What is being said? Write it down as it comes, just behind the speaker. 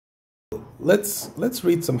let's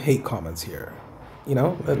read some hate comments here. You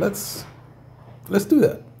know, let's do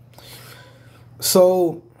that.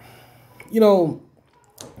 So, you know,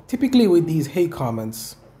 typically with these hate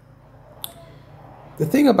comments, the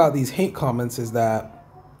thing about these hate comments is that,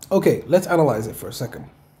 okay, let's analyze it for a second.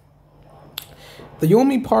 The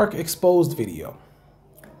Yeonmi Park exposed video.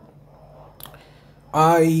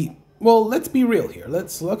 Well, let's be real here.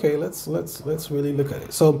 Let's really look at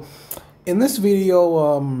it. So, in this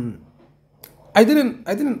video, I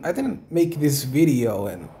didn't make this video,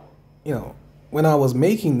 and you know, when I was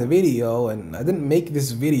making the video, and I didn't make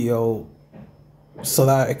this video so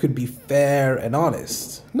that it could be fair and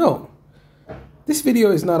honest. No, this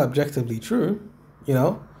video is not objectively true. You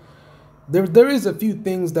know, there is a few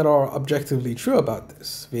things that are objectively true about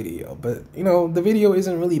this video, but you know, the video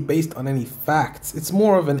isn't really based on any facts. It's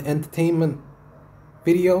more of an entertainment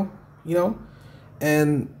video, you know,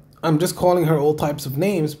 and I'm just calling her all types of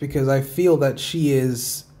names because I feel that she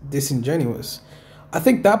is disingenuous. I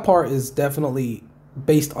think that part is definitely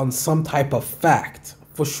based on some type of fact,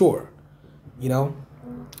 for sure. You know,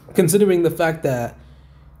 considering the fact that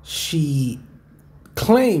she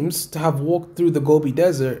claims to have walked through the Gobi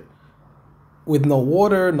Desert with no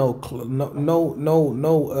water, no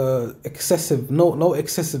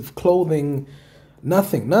excessive clothing,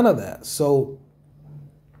 nothing, none of that. So,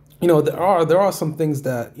 you know, there are some things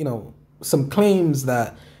that, you know, some claims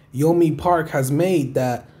that Yeonmi Park has made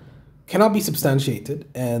that cannot be substantiated,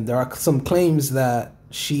 and there are some claims that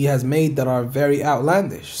she has made that are very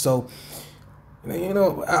outlandish. So, you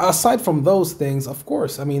know, aside from those things, of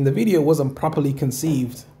course, I mean, the video wasn't properly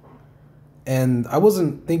conceived, and I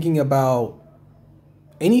wasn't thinking about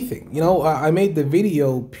anything. You know, I made the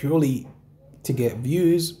video purely to get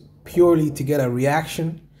views, purely to get a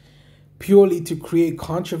reaction, purely to create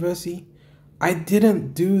controversy. I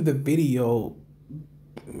didn't do the video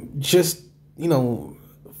just, you know,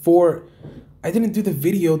 I didn't do the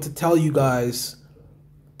video to tell you guys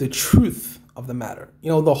the truth of the matter, you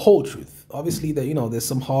know, the whole truth. Obviously, you know, there's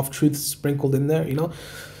some half truths sprinkled in there, you know.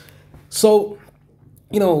 So,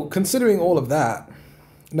 you know, considering all of that,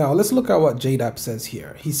 now let's look at what JDAP says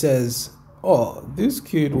here. He says, "Oh, this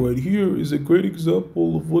kid right here is a great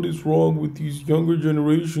example of what is wrong with these younger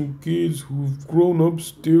generation kids who've grown up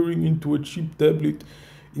staring into a cheap tablet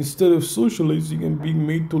instead of socializing and being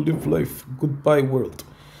made to live life. Goodbye, world."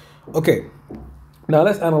 Okay, now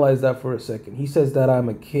let's analyze that for a second. He says that I'm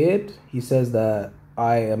a kid. He says that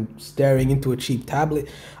I am staring into a cheap tablet.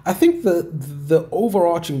 I think the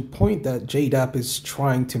overarching point that JDAP is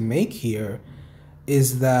trying to make here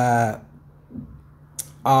is that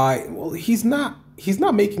he's not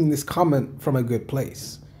making this comment from a good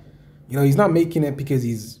place. You know, he's not making it because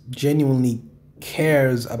he's genuinely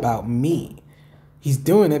cares about me. He's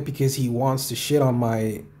doing it because he wants to shit on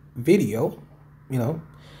my video, you know.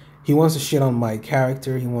 He wants to shit on my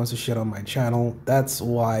character. He wants to shit on my channel. That's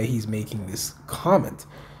why he's making this comment.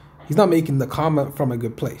 He's not making the comment from a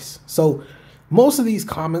good place. So most of these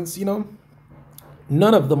comments, you know,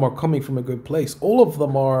 none of them are coming from a good place. All of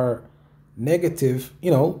them are negative,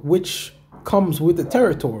 you know, which comes with the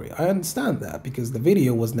territory. I understand that because the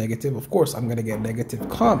video was negative. Of course, I'm going to get negative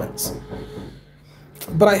comments.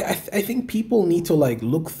 But I think people need to, like,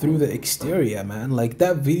 look through the exterior, man. Like,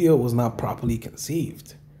 that video was not properly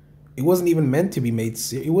conceived. It wasn't even meant to be made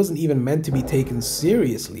it wasn't even meant to be taken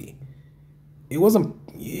seriously. It wasn't,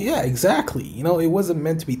 yeah, exactly. You know, it wasn't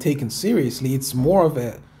meant to be taken seriously. It's more of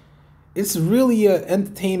it's really an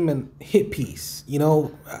entertainment hit piece. You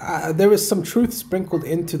know, there is some truth sprinkled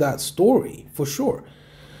into that story, for sure.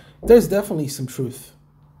 There's definitely some truth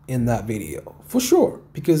in that video, for sure.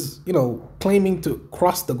 Because, you know, claiming to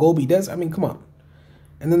cross the Gobi Desert, I mean, come on.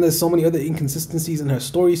 And then there's so many other inconsistencies in her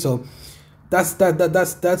story, so that's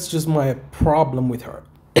just my problem with her.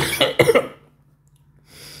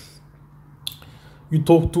 You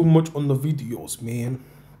talk too much on the videos, man.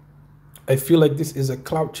 I feel like this is a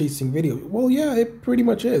clout chasing video. Well, yeah, it pretty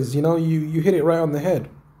much is. You know, you hit it right on the head.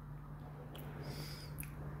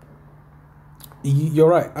 You're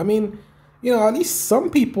right. I mean, you know, at least some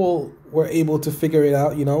people were able to figure it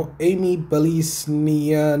out. You know, Amy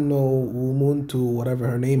Belisniano Umuntu, whatever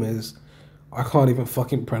her name is. I can't even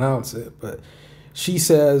fucking pronounce it, but she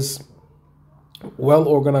says,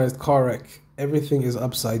 well-organized car wreck. Everything is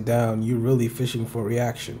upside down. You're really fishing for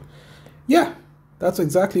reaction. Yeah, that's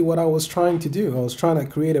exactly what I was trying to do. I was trying to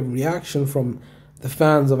create a reaction from the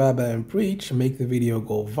fans of Abba and Preach, make the video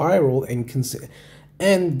go viral,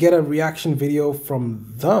 and get a reaction video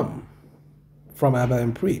from them, from Abba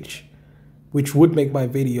and Preach, which would make my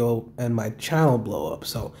video and my channel blow up.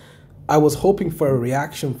 So I was hoping for a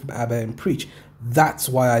reaction from Abba and Preach. That's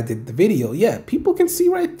why I did the video. Yeah, people can see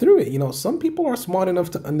right through it. You know, some people are smart enough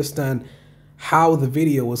to understand how the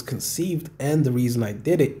video was conceived and the reason I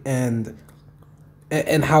did it, and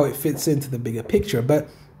how it fits into the bigger picture. But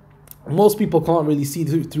most people can't really see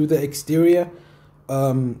through the exterior.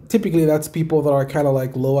 Typically, that's people that are kind of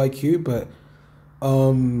like low IQ. But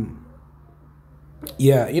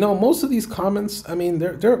yeah, you know, most of these comments, I mean,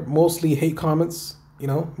 they're mostly hate comments. You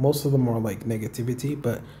know, most of them are like negativity,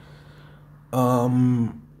 but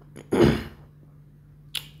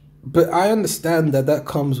but I understand that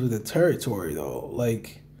comes with the territory, though.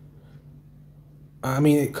 Like, I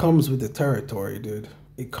mean, it comes with the territory, dude.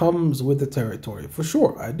 It comes with the territory, for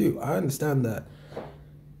sure. I do. I understand that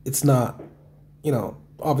it's not, you know,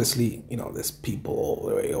 obviously, you know, there's people all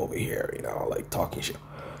the way over here, you know, like talking shit.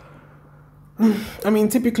 I mean,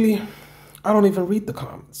 typically, I don't even read the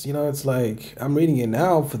comments. You know, it's like I'm reading it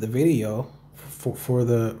now for the video, for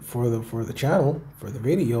the channel, for the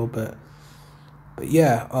video, but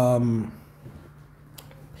yeah,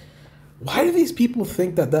 why do these people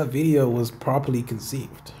think that video was properly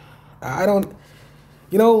conceived? I don't,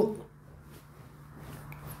 you know,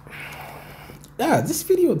 yeah, this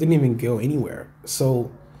video didn't even go anywhere.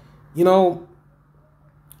 So, you know,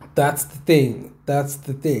 that's the thing. That's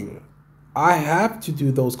the thing. I have to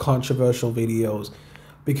do those controversial videos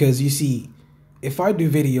because, you see, if I do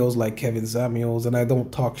videos like Kevin Samuels and I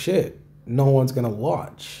don't talk shit, no one's gonna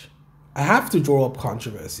watch. I have to draw up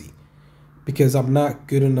controversy because I'm not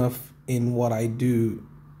good enough in what I do.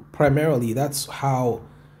 Primarily, that's how,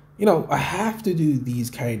 you know, I have to do these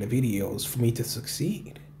kind of videos for me to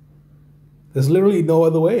succeed. There's literally no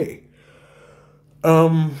other way.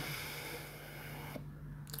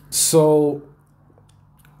 So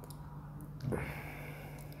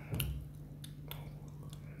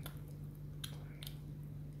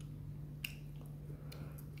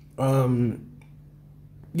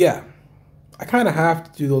yeah, I kind of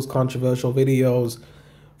have to do those controversial videos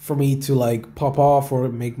for me to like pop off or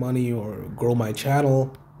make money or grow my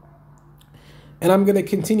channel. And I'm going to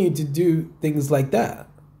continue to do things like that.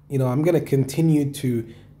 You know, I'm going to continue to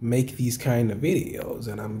make these kind of videos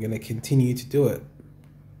and I'm going to continue to do it.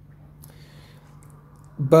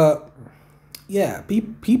 But yeah,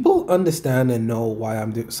 people understand and know why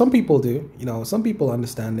I'm doing. Some people do, you know, some people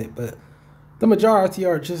understand it, but the majority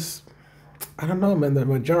are just, I don't know, man. The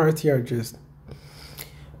majority are just.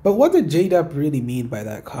 But what did J-Dub really mean by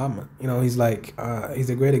that comment? You know, he's like,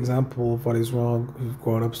 he's a great example of what is wrong. Who's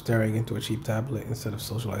grown up staring into a cheap tablet instead of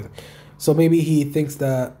socializing. So maybe he thinks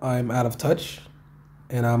that I'm out of touch,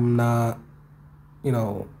 and I'm not, you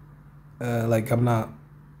know, like I'm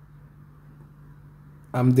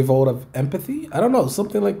devoid of empathy. I don't know,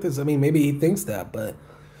 something like this. I mean, maybe he thinks that, but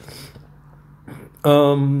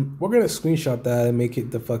we're gonna screenshot that and make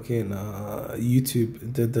it the fucking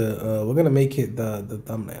YouTube. We're gonna make it the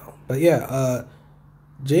thumbnail. But yeah,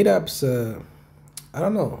 J-Dub's I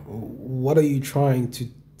don't know. What are you trying to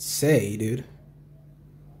say, dude?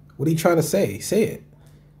 What are you trying to say? Say it.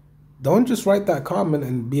 Don't just write that comment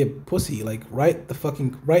and be a pussy. Like write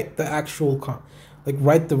the actual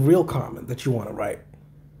write the real comment that you want to write.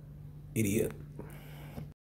 Idiot.